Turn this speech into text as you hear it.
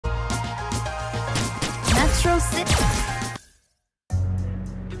metro city.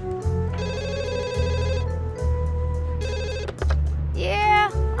 Yeah,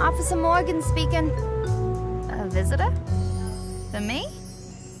 Officer Morgan speaking. A visitor? For me?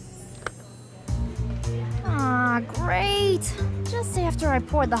 Ah, great. Just after I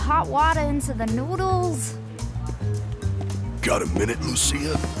poured the hot water into the noodles. Got a minute,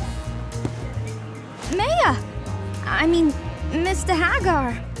 Lucia? Maya! I mean, Mr.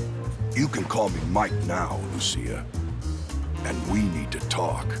 Hagar. You can call me Mike now, Lucia. And we need to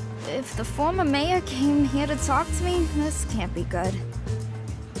talk. If the former mayor came here to talk to me, this can't be good.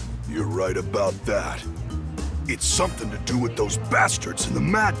 You're right about that. It's something to do with those bastards in the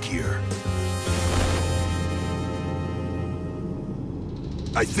Mad Gear.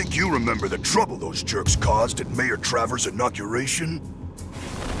 I think you remember the trouble those jerks caused at Mayor Travers' inauguration?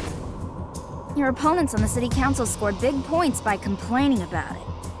 Your opponents on the city council scored big points by complaining about it.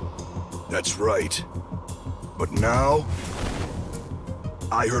 That's right. But now,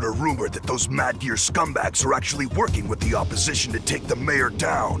 I heard a rumor that those Mad Gear scumbags are actually working with the opposition to take the mayor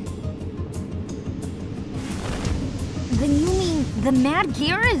down. Then you mean the Mad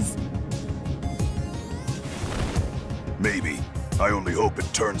Gear is... Maybe. I only hope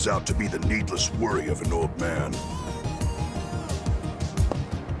it turns out to be the needless worry of an old man.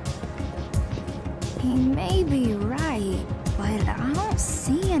 He may be right, but I don't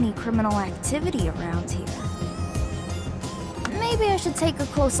see any criminal activity around here. Maybe I should take a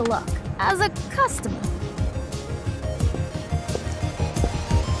closer look, as a customer.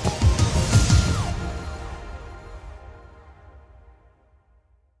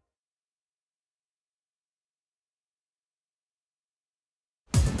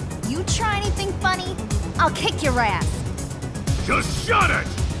 You try anything funny, I'll kick your ass. Just shut it!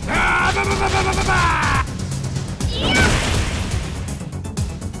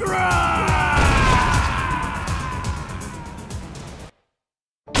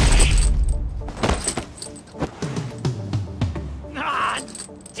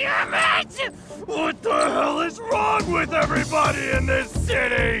 Damn it! What the hell is wrong with everybody in this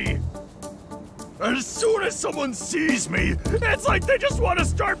city? As soon as someone sees me, it's like they just want to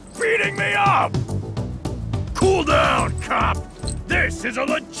start beating me up! Cool down, cop! This is a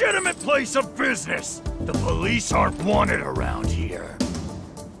legitimate place of business! The police aren't wanted around here.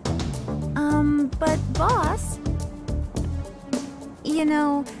 But boss... You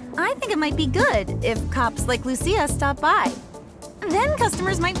know, I think it might be good if cops like Lucia stop by. Then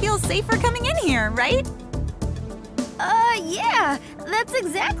customers might feel safer coming in here, right? Yeah. That's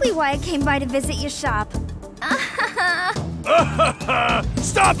exactly why I came by to visit your shop.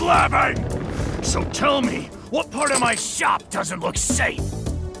 Stop laughing! So tell me, what part of my shop doesn't look safe?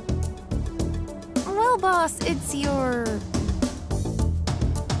 Well, boss, it's your...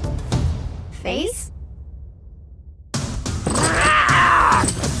 Face?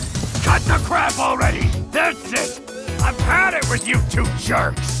 Cut the crap already! That's it! I've had it with you two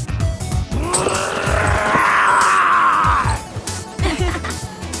jerks!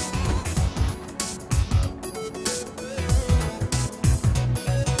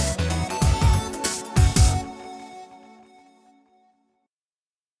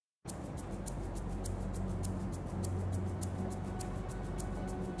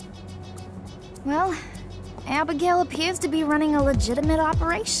 Well, Abigail appears to be running a legitimate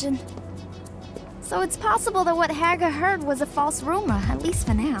operation. So it's possible that what Hagar heard was a false rumor, at least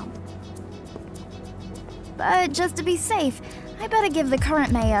for now. But just to be safe, I better give the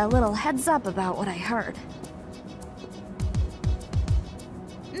current mayor a little heads up about what I heard.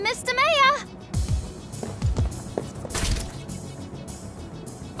 Mr. Mayor!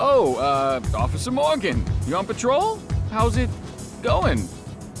 Oh, Officer Morgan, you on patrol? How's it going?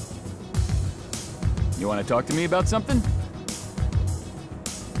 You want to talk to me about something?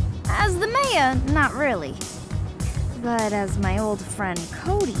 As the mayor, not really. But as my old friend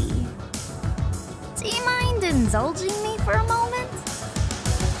Cody... Do you mind indulging me for a moment?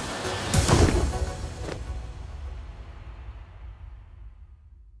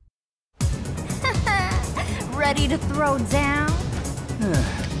 Ready to throw down?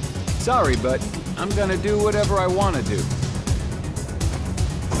 Sorry, but I'm gonna do whatever I want to do.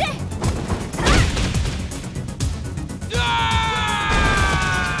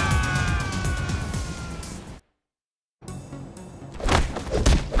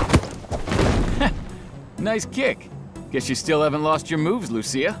 Nice kick. Guess you still haven't lost your moves,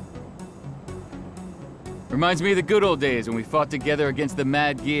 Lucia. Reminds me of the good old days when we fought together against the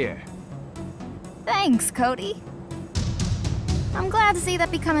Mad Gear. Thanks, Cody. I'm glad to see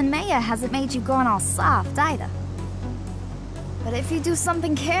that becoming mayor hasn't made you going all soft, either. But if you do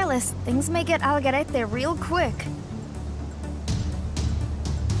something careless, things may get al garete real quick.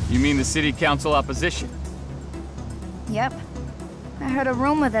 You mean the city council opposition? Yep. I heard a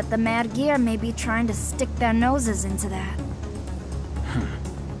rumor that the Mad Gear may be trying to stick their noses into that.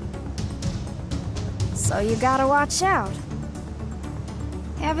 So you gotta watch out.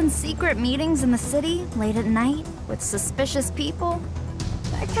 Having secret meetings in the city late at night with suspicious people,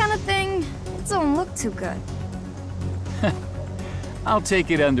 that kind of thing, it don't look too good. I'll take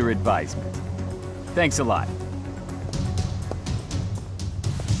it under advisement. Thanks a lot.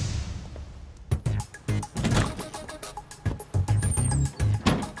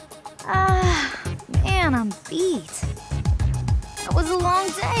 Man, I'm beat. It was a long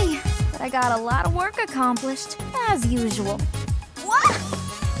day, but I got a lot of work accomplished, as usual. What?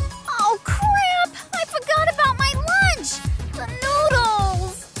 Oh, crap! I forgot about my lunch! The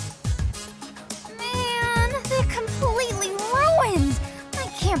noodles! Man, they're completely ruined! I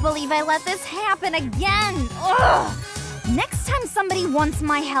can't believe I let this happen again! Ugh! Next time somebody wants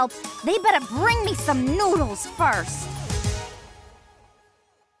my help, they better bring me some noodles first.